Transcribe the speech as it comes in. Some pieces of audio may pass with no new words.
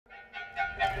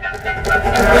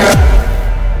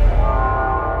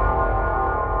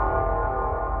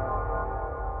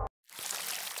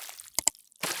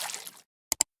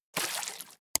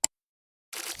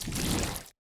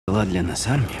для нас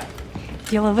армию.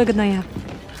 Дело выгодное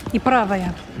и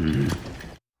правое.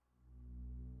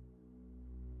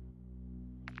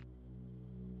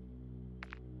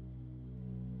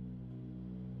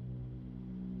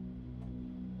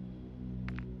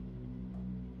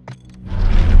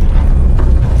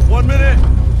 One minute.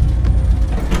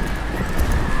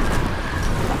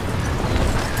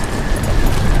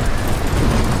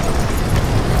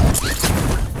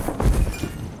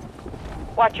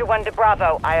 Watcher 1 to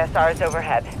Bravo, ISR is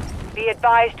overhead. Be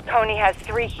advised, Coney has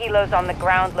 3 helos on the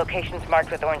ground, locations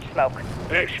marked with orange smoke.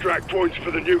 Extract points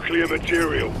for the nuclear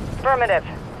material. Affirmative.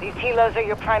 These helos are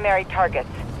your primary targets.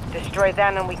 Destroy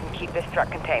them and we can keep this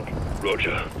threat contained.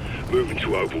 Roger. Moving to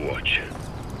Overwatch.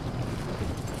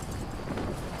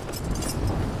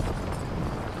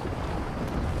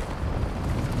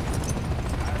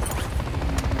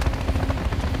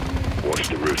 Watch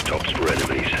the rooftops for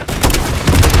enemies.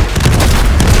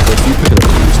 What you picking up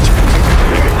on these checks?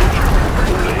 Negative.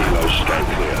 All the helos scan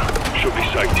clear. Should be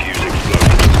safe to use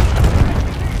explosives.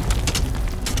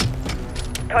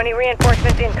 Coney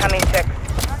reinforcements incoming, 6.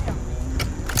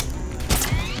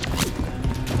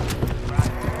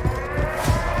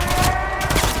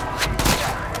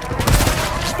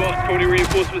 Boss, Coney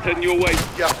reinforcements heading your way.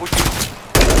 Yeah,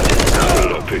 I'm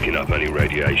not picking up any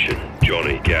radiation.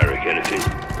 Johnny, Garrick, anything?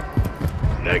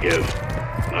 Negative.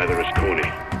 Neither is Coney.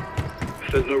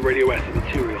 If there's no radioactive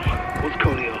material, what's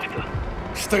Coney after?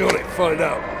 Stay on it, find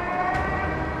out.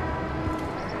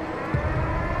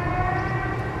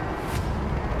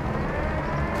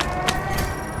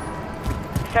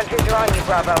 Sentries are on you,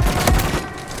 Bravo.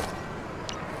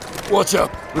 Watch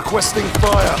up. Requesting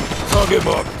fire. Target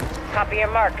mark. Copy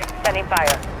your mark. Sending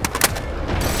fire.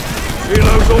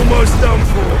 Helo's almost done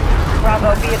for.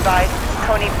 Bravo, be advised.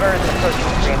 Coney birds approaching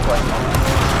with reinforcements.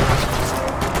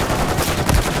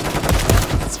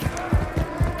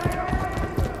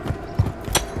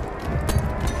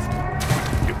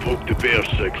 You poked the bear,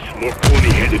 6. More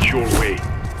Coney headed your way.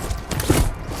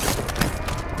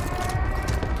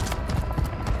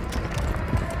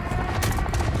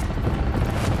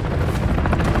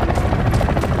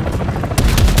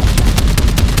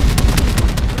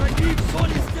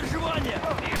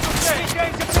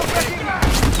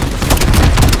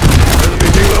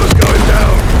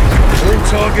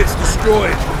 Targets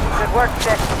destroyed. Good work,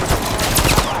 6.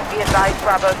 Be advised,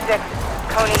 Bravo 6.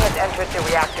 Coney has entered the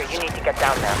reactor. You need to get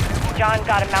down there. John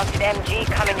got a mounted MG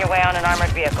coming your way on an armored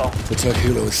vehicle. Attack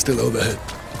helo is still overhead.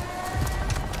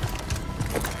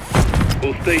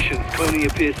 All stations, Coney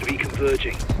appears to be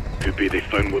converging. Could be they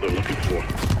found what they're looking for.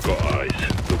 Got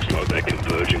eyes. Looks like they're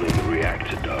converging on the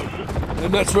reactor dome.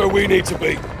 And that's where we need to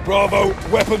be. Bravo,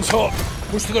 weapons hot.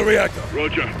 Push to the reactor.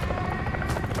 Roger.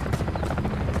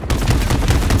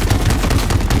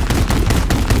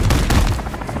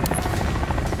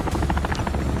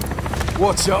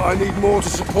 Watch out, I need more to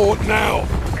support now.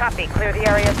 Copy. Clear the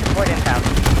area. Support inbound.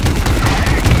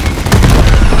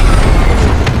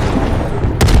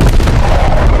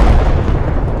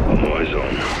 All eyes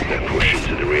on. They're pushing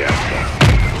to the reactor.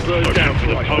 Burn down for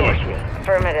the power.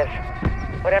 Affirmative.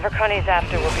 Whatever Coney's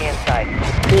after will be inside.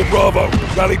 All Bravo.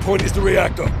 Rally point is the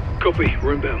reactor. Copy.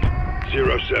 We're inbound.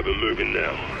 07 moving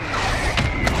now.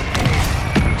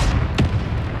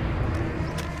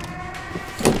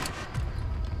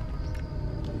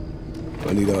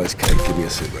 I need eyes, Kate. Give me a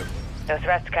sit rep. No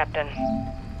threats, Captain.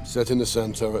 Set in the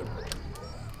sand turret.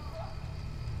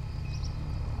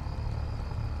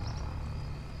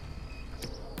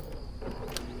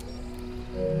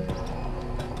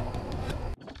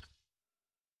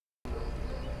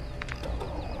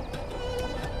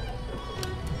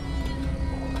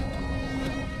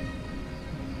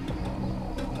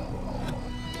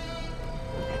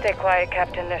 Stay quiet,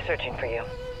 Captain. They're searching for you.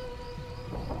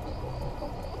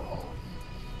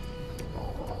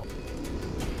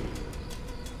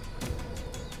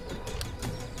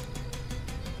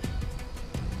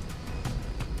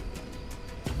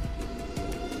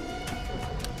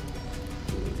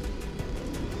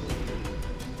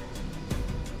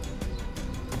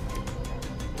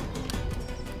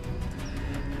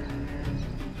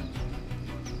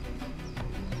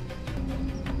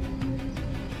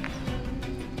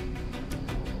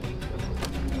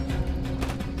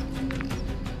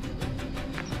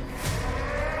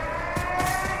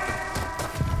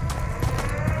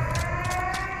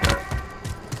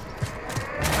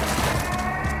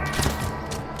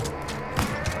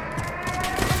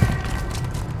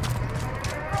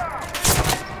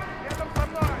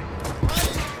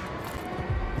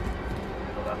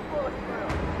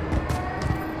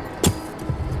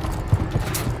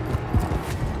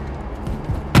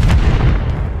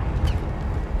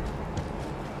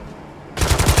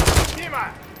 Мимо!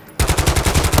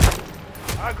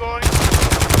 Огонь!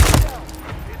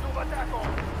 Иду в атаку!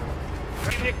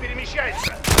 Противник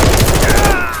перемещается!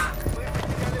 Вы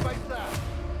потеряли бойца!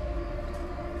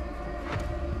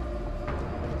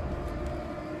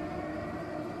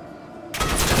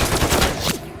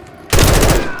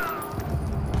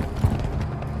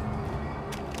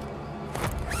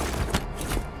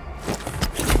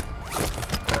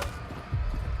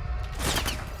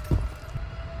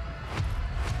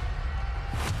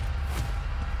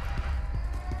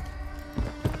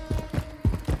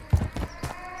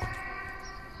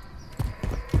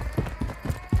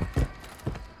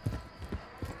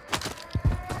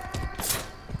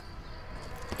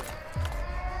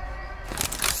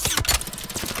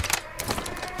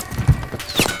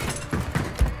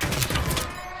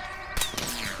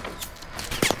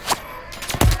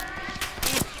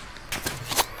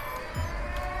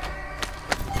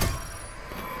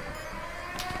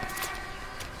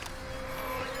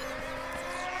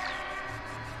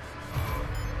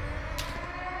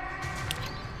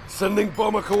 Sending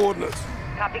bomber coordinates.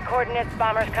 Copy coordinates.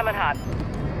 Bomber's coming hot.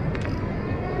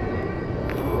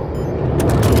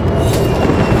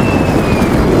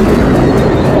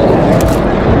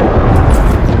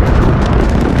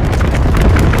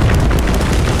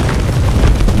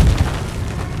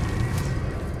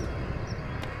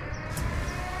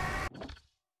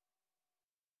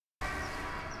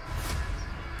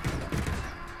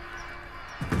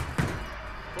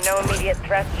 No immediate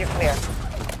threats. You're clear.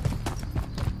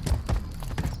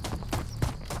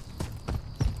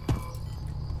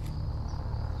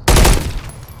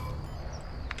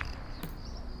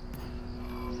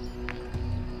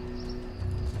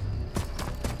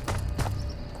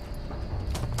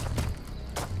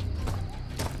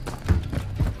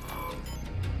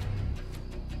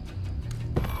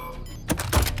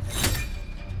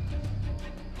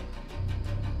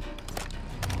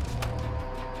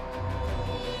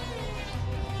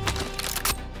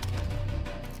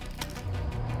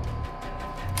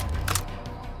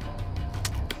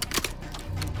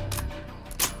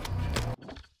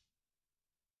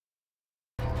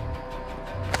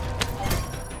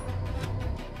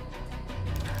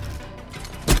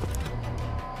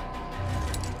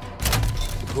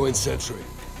 Going sentry.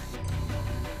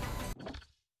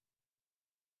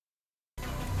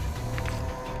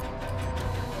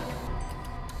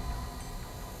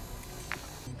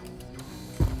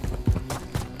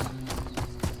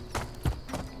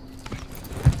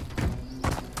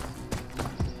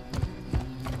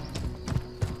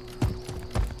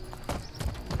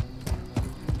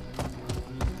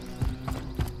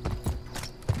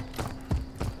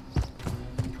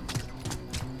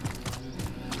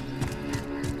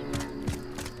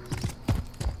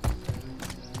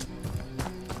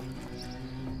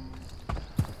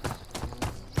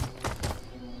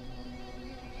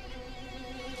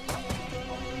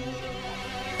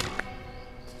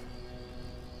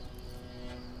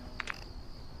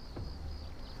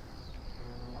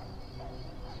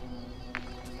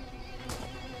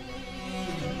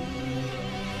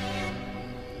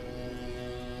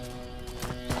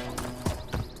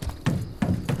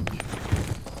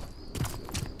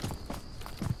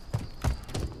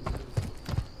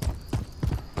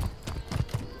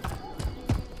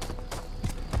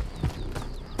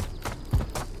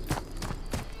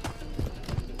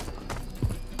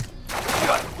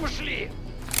 Ушли!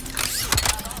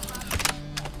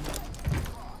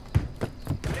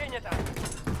 Принято!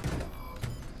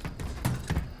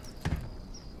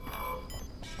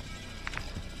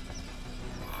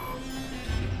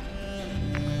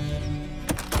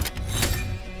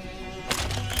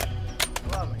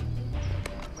 Главный,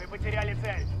 мы потеряли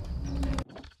цель.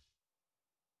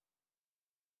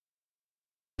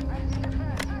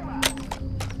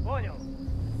 Понял.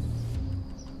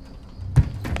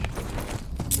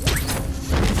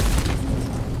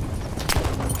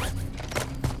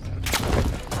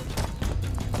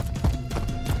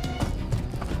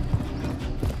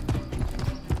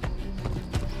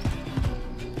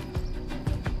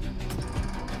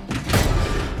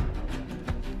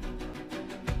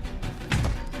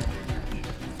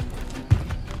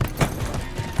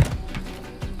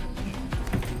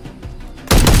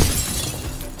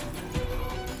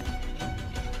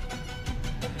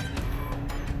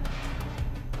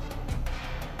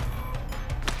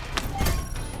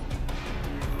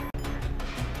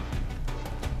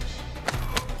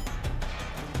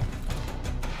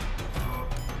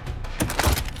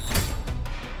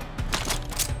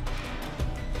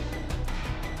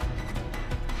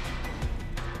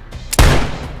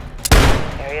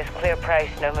 Area's clear. Price.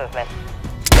 No movement.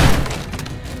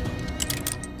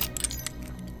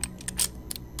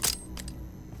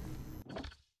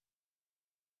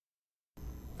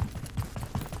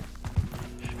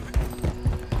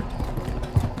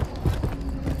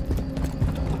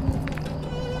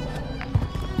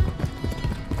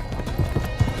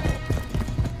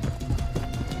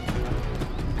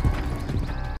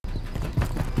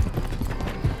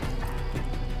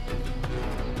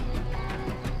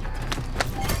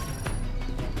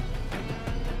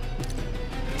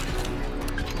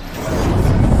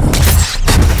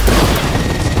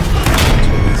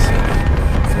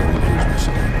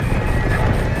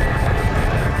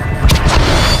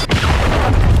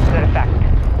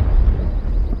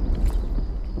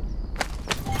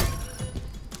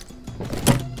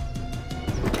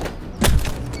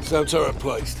 Sound turret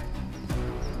placed.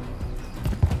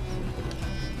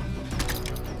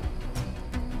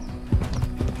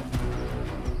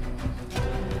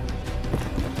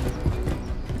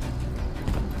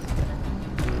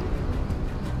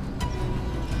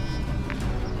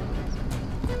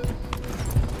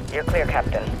 You're clear,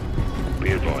 Captain.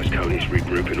 Be advised, Coney's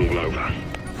regrouping all over.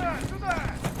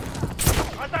 Сюда!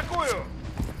 Атакую!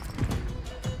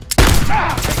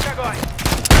 Есть огонь!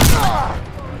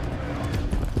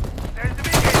 Цель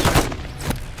двигается!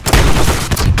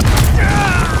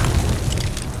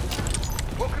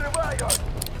 Укрываю!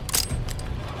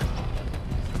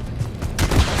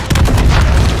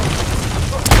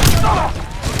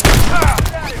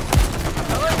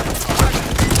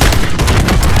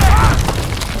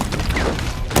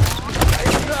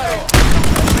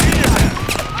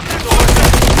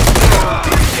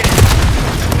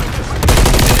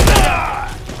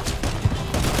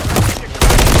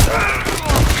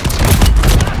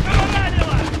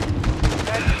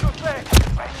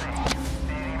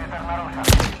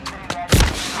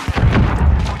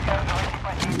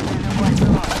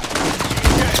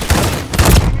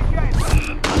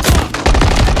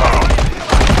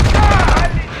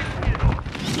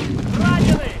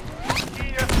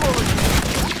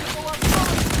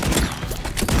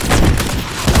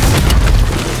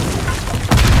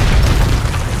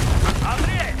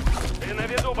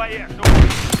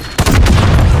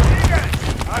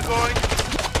 Огонь!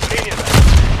 Принято!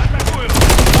 Атакую!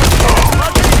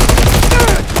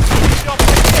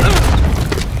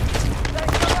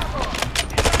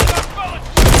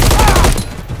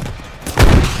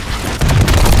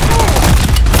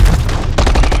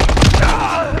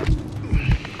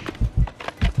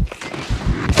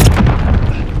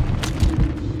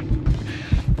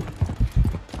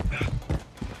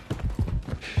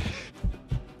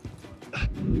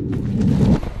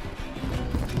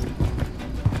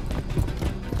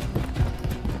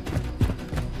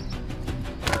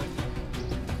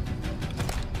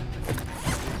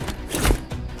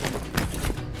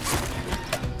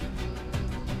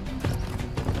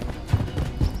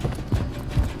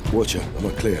 Watcher, am I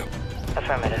clear?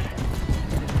 Affirmative.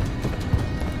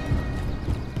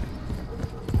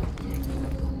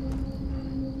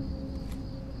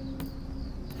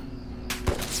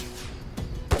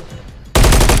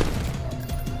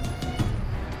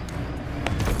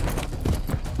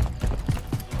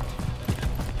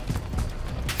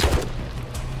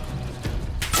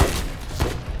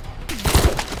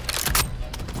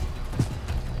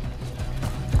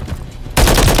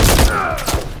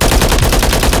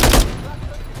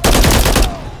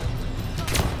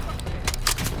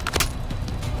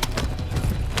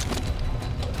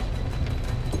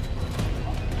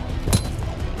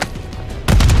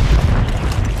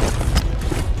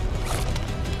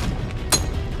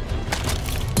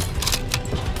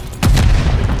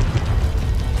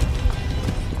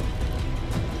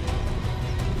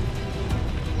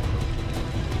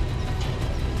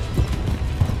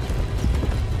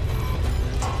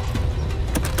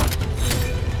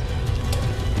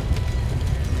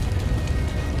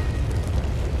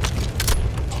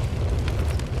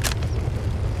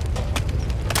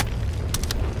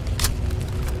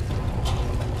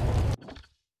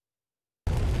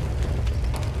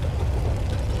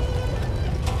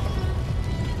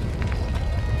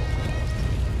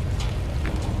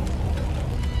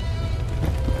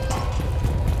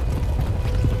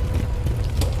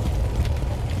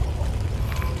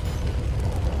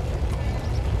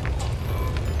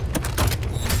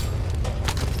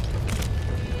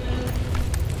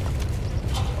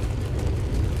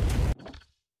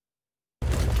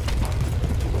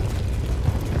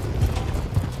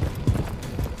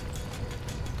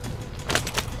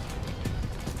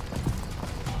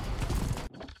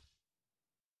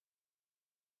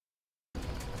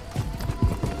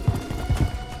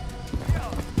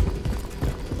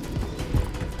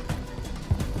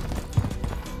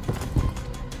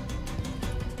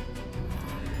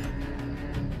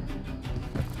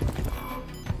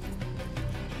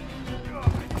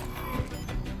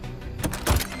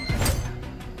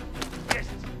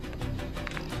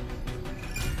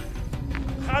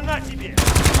 Хана тебе!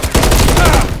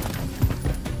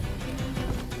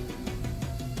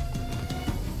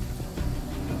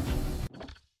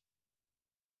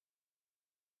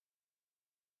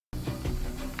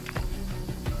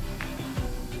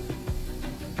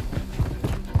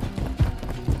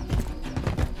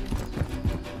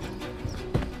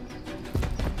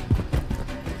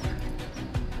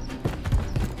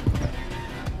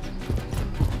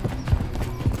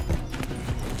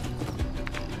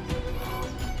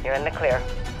 You're in the clear.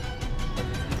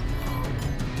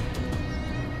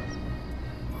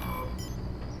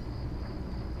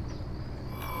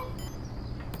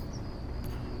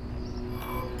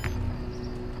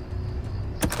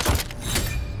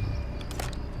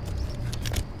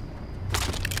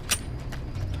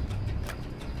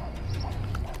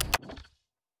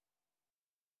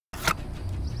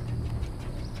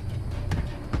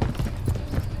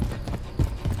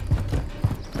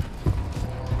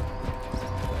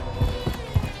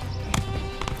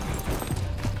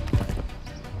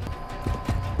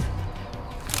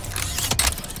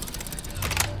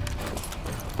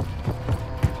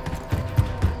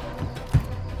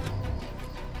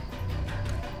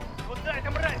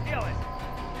 делать?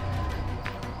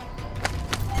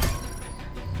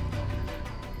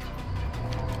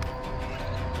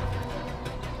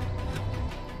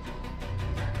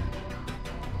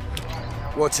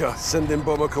 Watcher, sending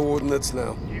bomber coordinates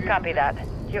now. Copy that.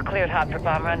 You're cleared hot for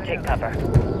bomb run. Take cover.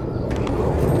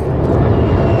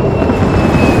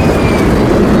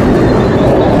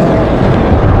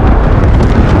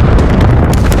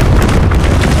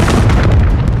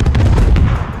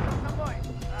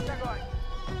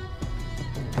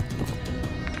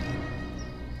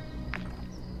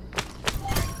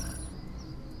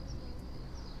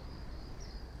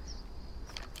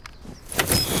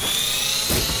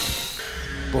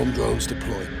 Bomb drones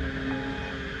deployed.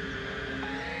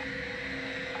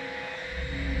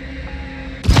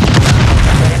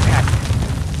 Good impact.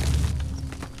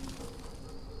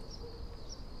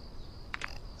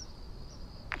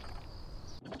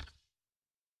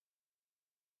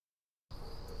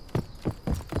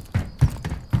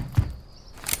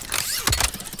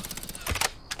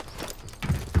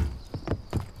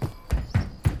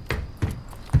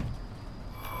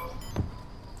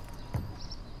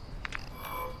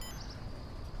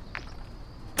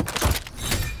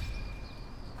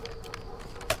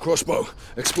 Crossbow,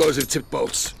 explosive tipped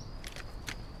bolts.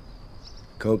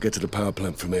 Can't get to the power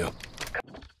plant from here.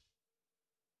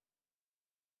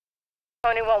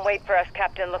 Tony won't wait for us,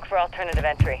 Captain. Look for alternative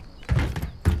entry.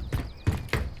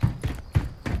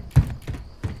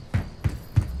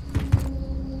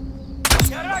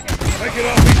 Taking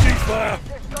RPG fire!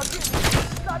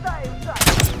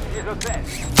 Вижу цель.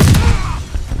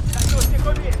 Союзник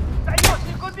убит!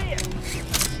 Союзник убит!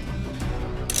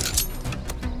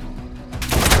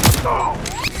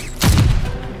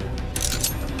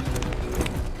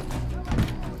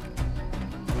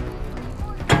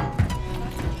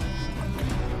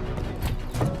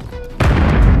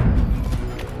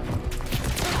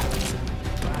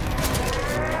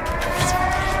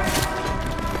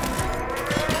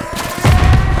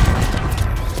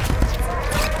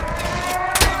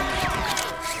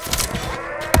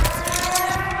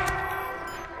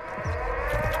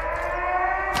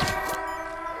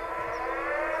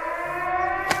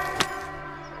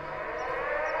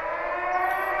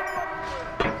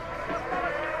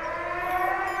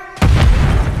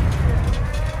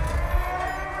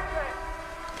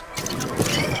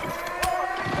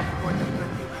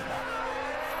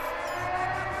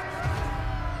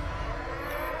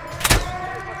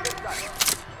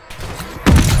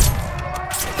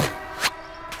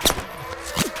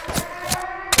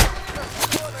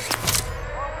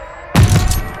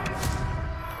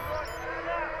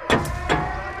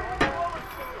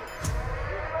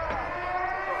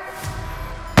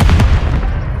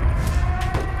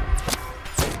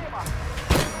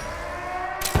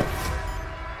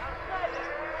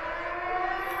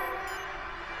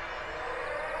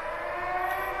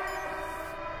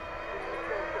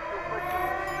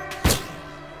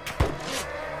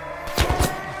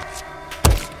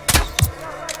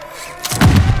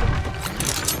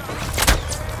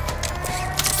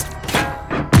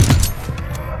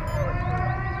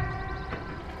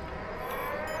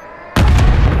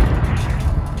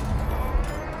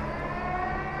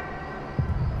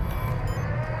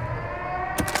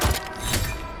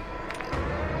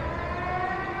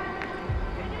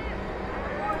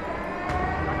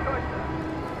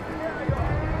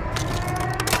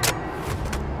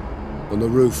 On the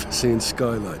roof, seeing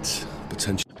skylights.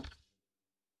 Potential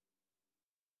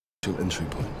entry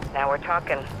point. Now we're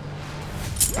talking.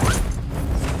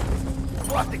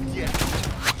 Вот ты где!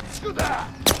 Сюда!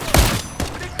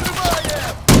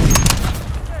 Прикрываем!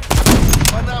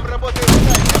 По нам работает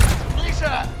снайпер!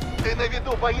 Миша! Ты на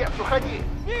виду, боец, уходи!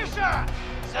 Миша!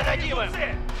 Зададим им!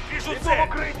 Вижу цель! Иду в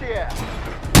укрытие!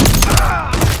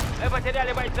 Мы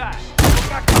потеряли бойца! Ну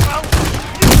как попал?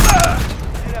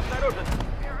 Цель обнаружена!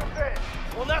 Вижу цель!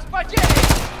 У нас потери!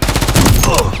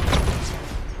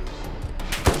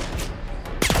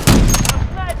 Там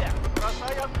снайпер!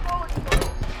 Бросай осколочку!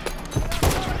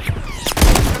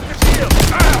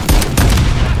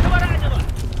 Нашего ранило!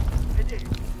 Иди!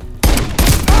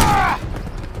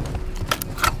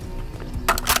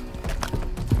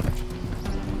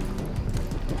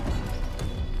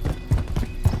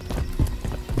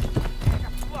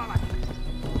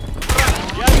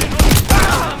 Я вижу!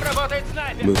 Там работает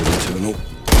снайпер! Moving internal.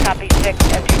 Copy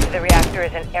 6. Entry to the reactor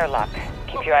is an airlock.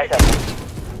 Keep your eyes open.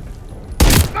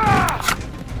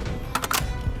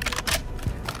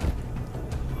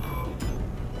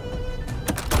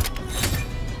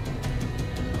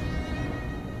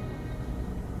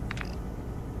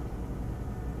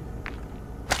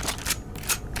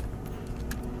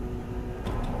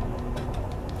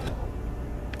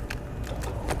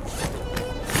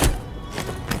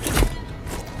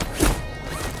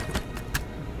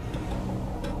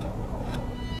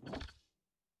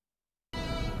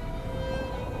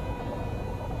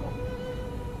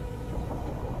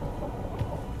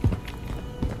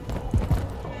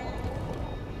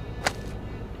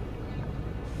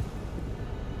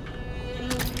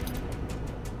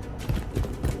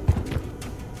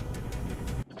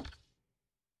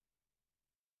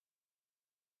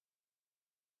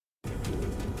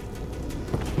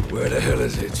 Where the hell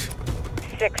is it?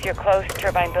 6, you're close.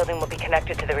 Turbine building will be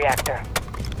connected to the reactor.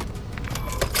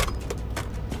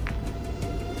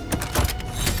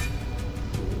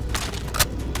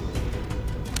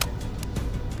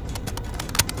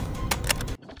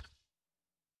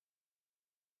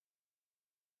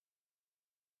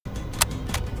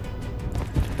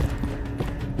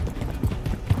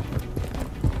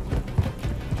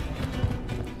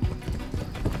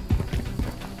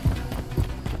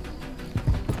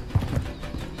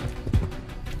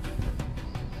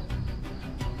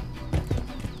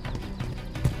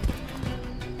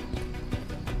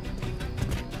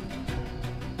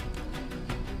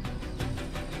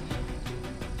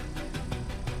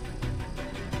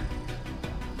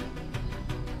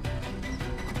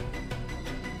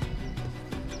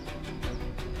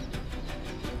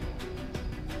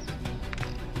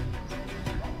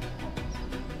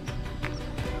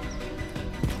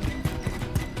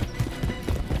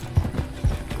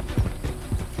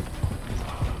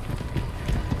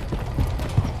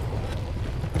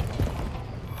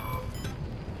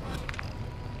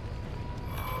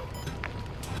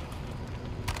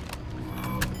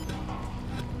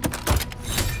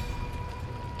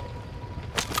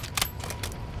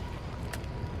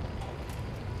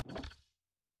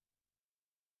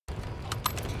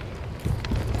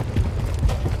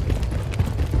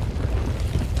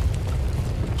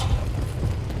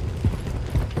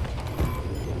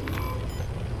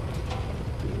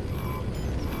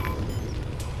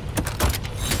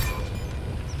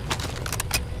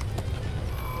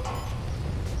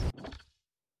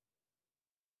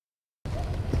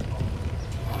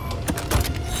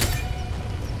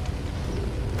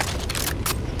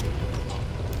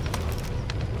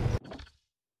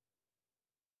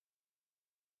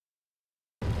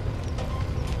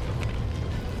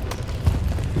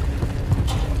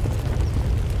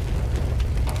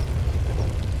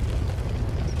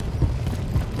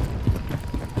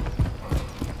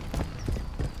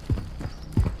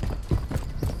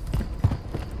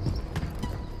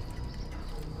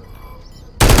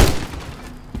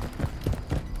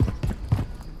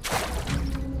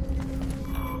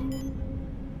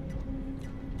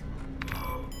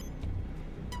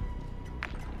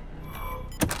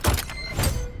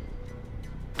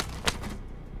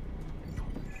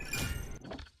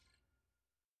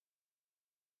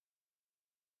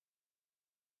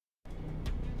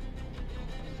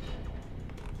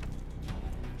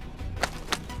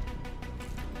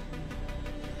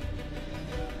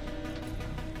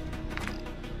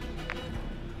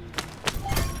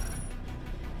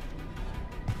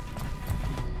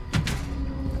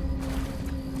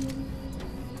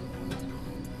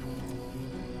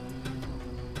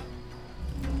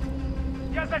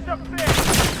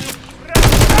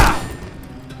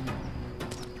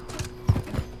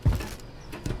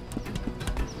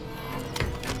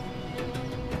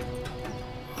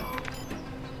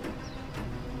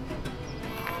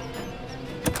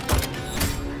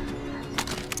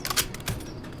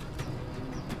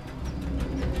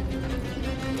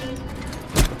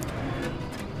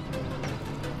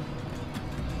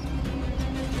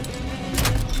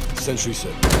 Sentry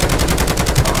set.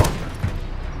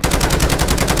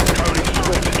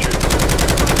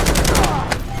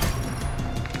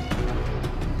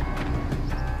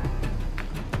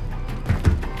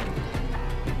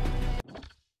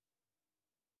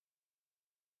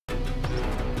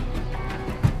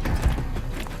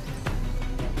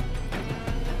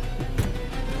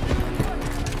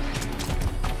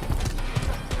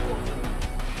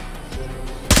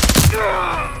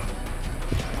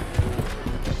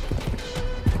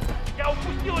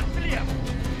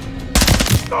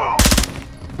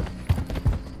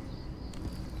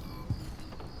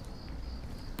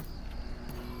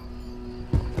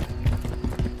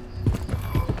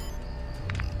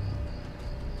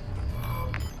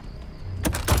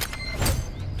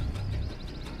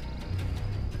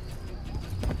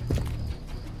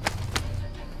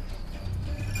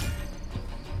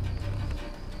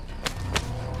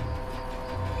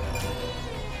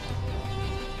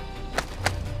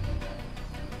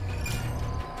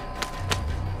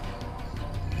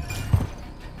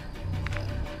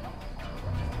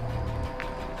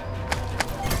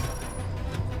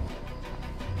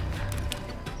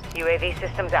 UAV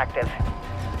systems active.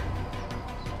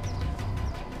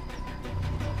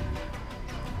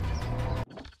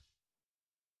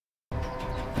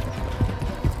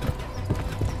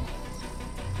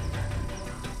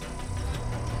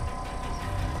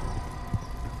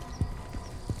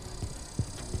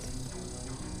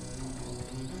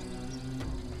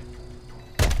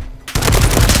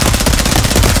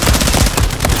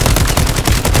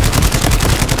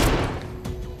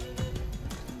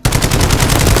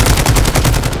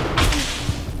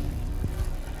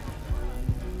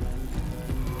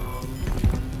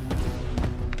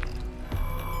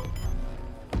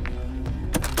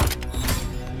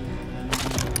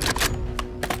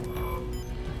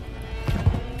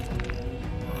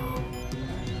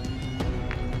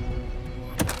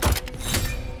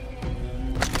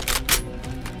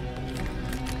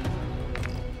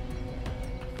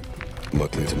 Am I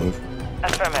clear to move?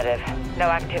 Affirmative. No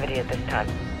activity at this time.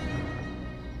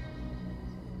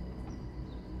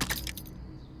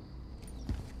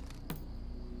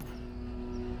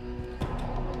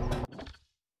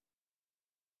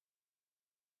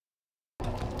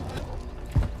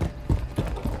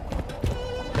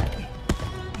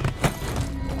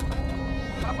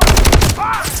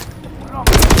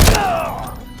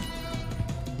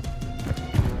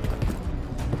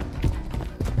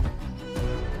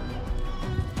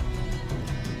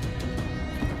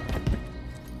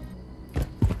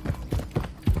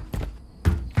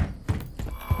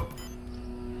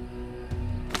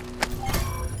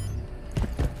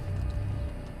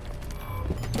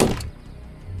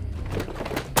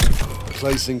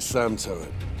 Placing SAM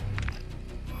turret.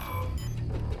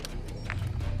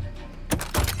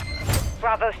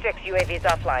 Bravo 6, UAV is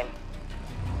offline.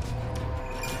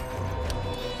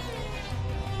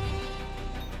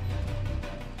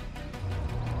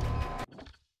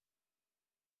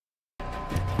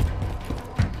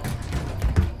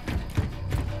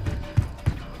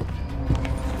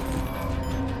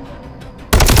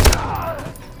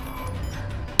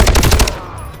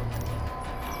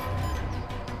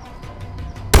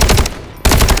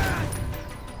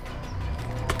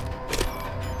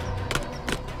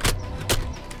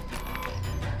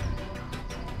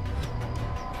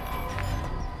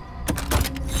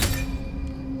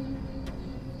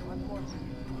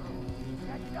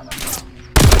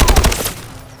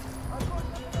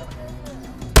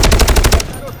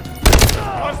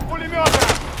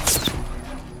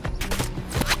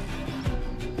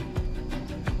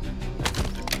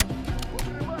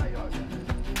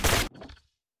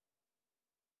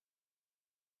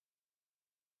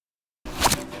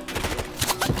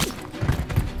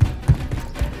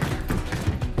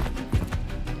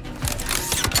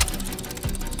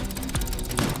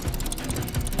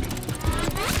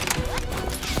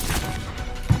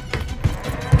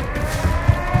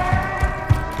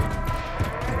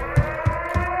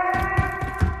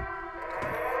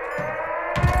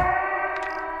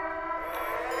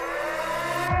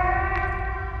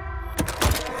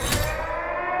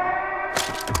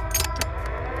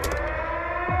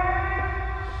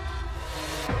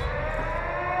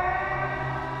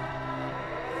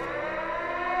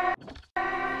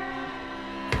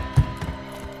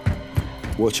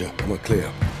 Watcher, am I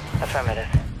clear? Affirmative.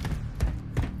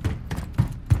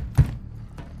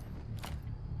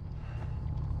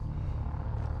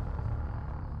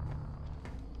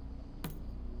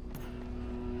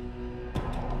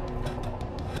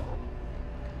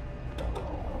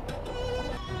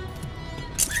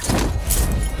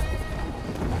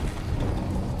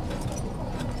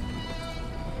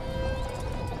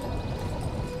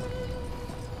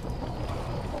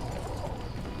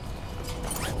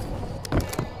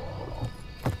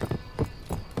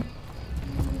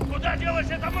 Куда делась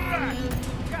эта мразь?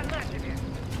 Хана тебе!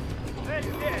 Цель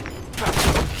здесь!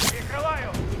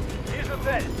 Прикрываю! Вижу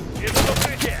цель! Вижу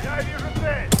укрытие! Я вижу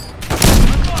цель!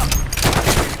 Готов!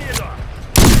 Снизу!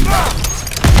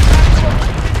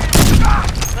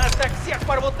 Нас так всех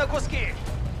порвут на куски!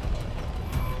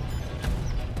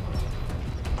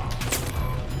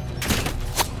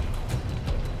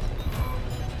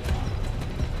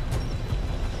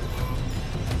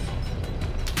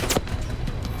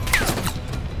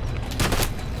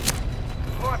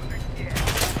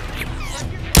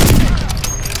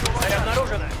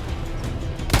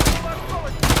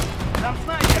 Там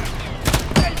снайпер!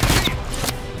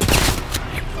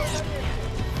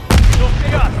 Иду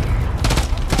вперед!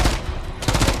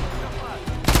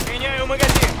 Меняю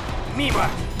магазин! Мимо!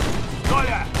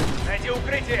 Толя! Найди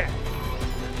укрытие!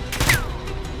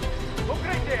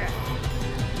 Укрытие!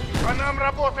 По нам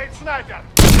работает снайпер!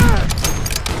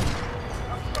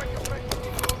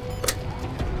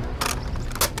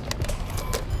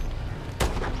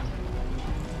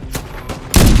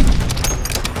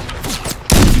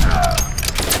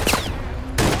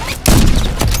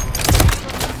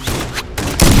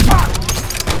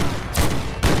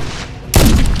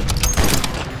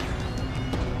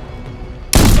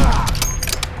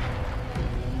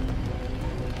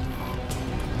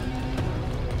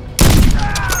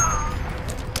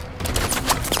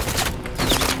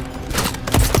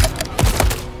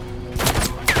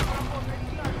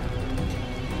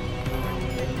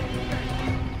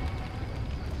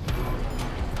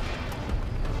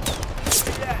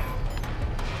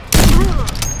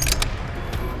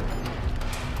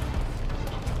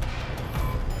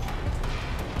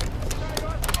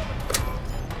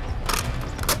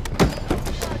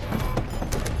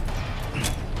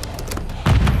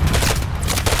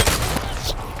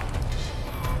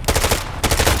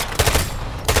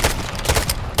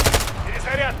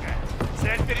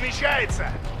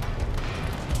 продвигается!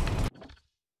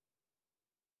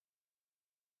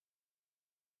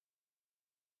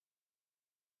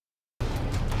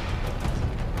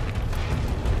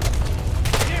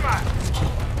 Мимо!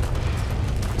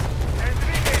 Цель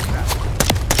двигается!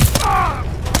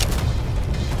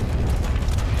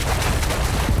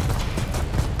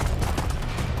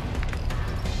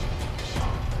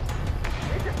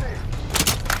 Видишь ты?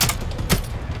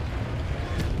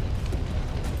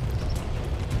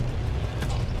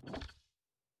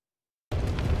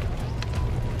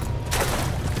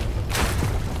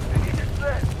 Видишь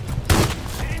цель?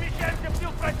 Перемещаемся в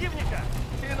тыл противника!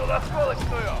 Кинул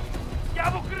осколочную! Я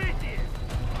в укрытии!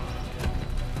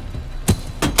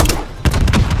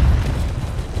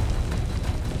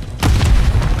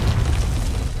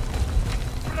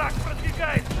 Враг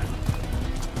продвигается!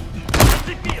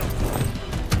 Зацепил!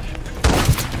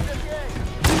 Сергей!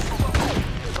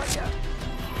 Понятно.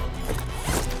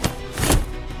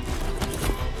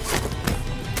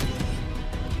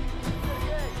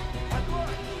 Сергей!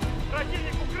 Огонь!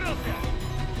 Противник укрылся!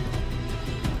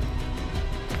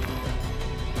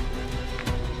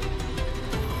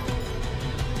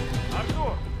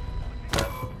 Артур!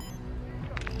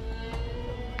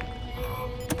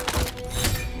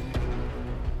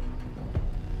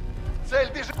 Цель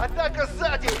бежит! Атака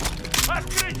сзади!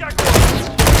 Открыть огонь!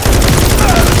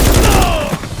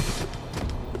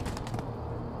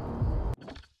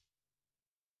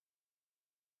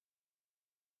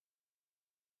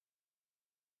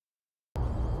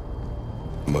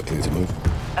 Am I clear to move?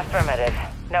 Affirmative.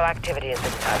 No activity at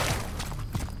this time.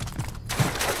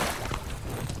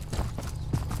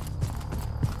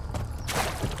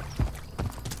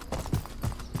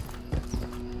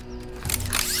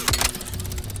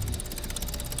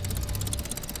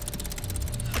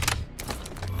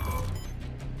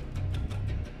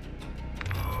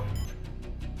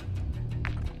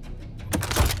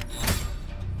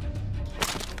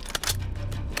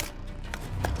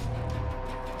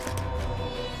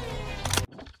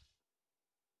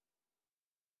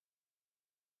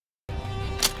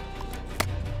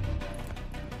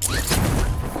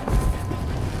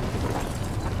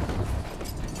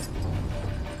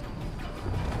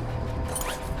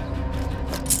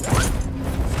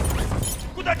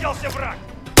 Куда делся враг?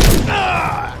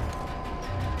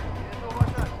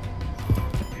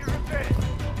 Вижу цель.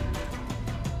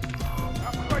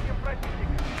 Обходим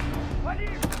противника. Вали!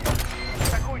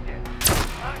 Атакуйте.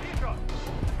 Вижу.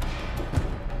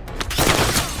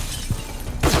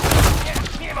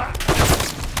 Нет, мимо.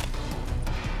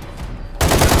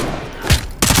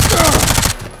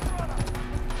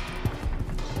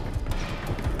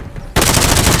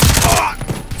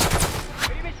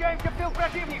 Перемещаемся в тыл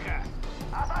противника.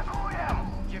 Атакуем!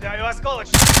 Кидаю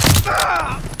осколочный.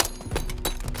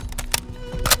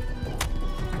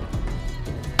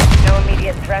 No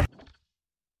immediate threat.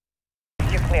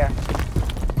 You're clear.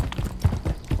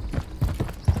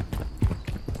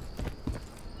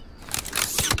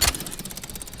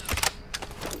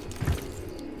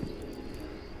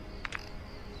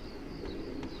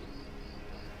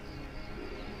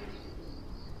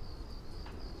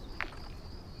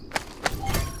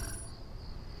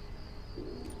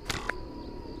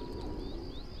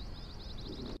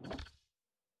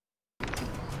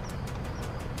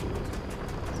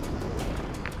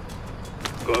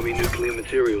 Gotta be nuclear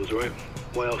materials, right?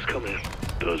 What else coming?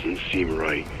 Doesn't seem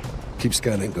right. Keep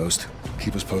scanning, Ghost.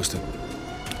 Keep us posted.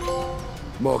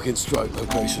 Marking strike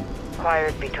location.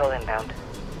 Acquired VTOL inbound.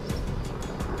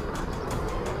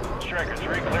 Striker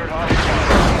 3 cleared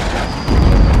hostile.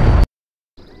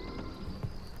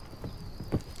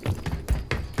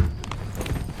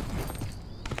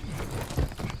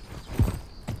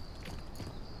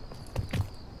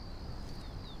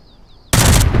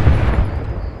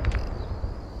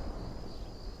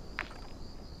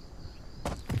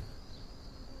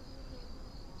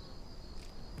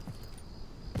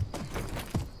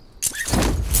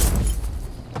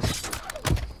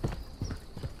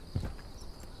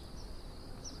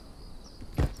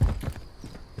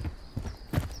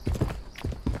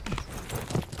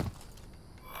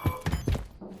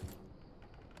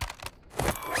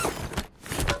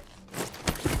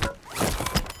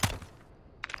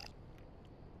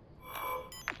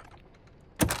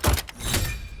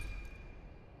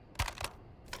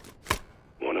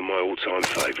 One of my all-time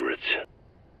favorites.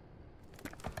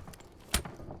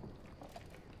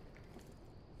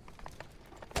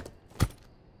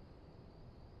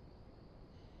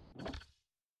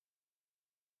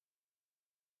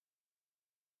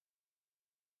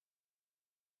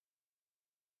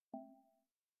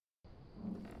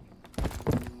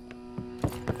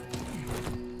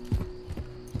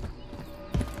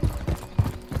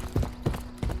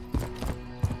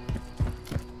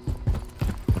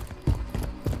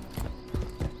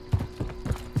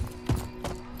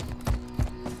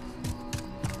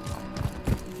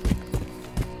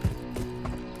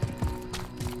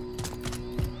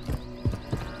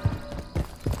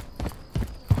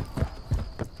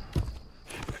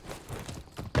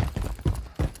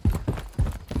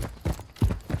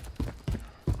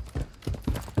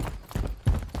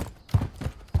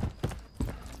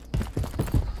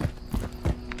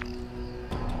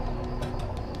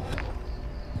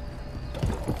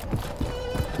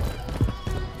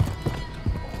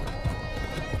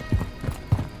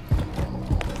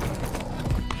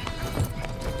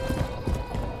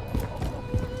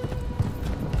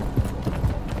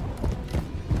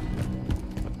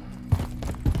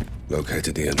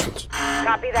 located the entrance.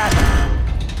 Copy that.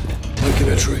 Making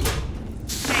entry.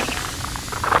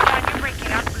 John, you're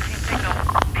breaking up. Losing signal.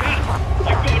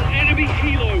 You've got an enemy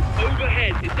helo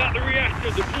overhead. Is that the reactor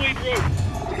deployed rope?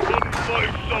 1-5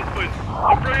 something.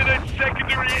 I'm bringing in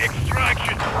secondary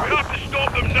extraction. We have to stop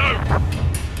them now.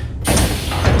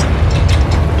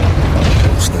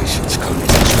 All stations,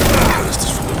 Coney's extracting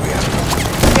canisters from the reactor.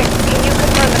 Vic, can you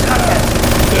confirm the content?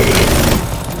 Negative.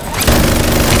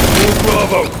 All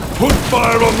Bravo, put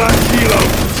fire on that helo.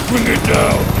 Bring it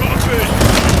down. Copy.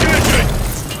 Engaging.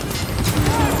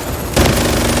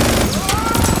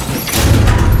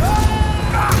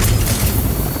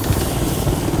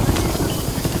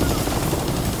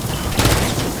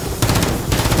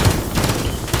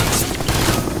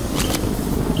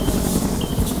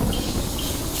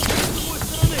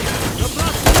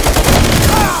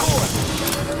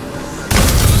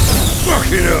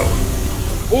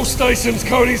 All stations,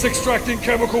 Coney's extracting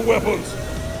chemical weapons.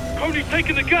 Coney's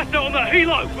taking the gas out on that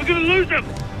helo. We're gonna lose him.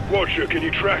 Roger, can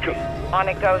you track him? On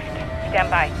it, Ghost. Stand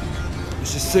by.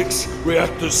 This is 6.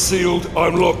 Reactors sealed.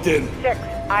 I'm locked in. 6.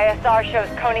 ISR shows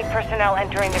Coney personnel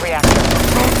entering the reactor.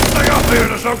 Don't stay up here.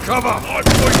 There's no cover. I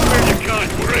point where you can.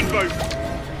 We're inbound.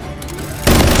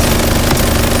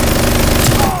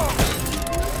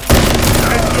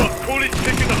 Heads up. Coney's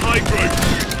taking the high ground.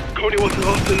 Coney wasn't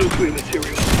after nuclear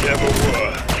material. Never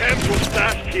were. Chems were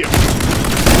stashed here.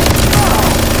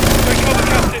 Take cover,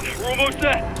 Captain. We're almost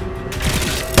there.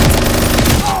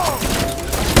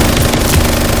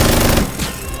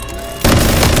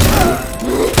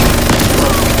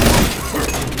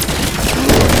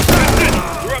 Captain,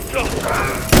 we're up top.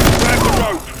 Grab the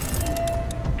rope.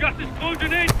 Gas is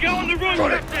closing in. Get on the rope,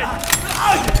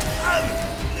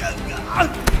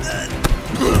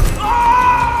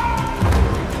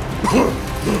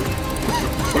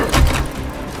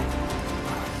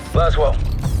 Laswell,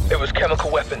 it was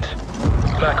chemical weapons.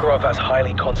 Makarov has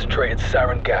highly concentrated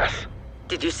sarin gas.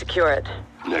 Did you secure it?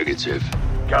 Negative.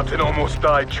 Captain almost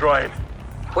died trying.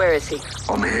 Where is he?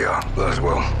 I'm here,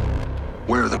 Laswell.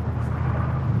 Where are the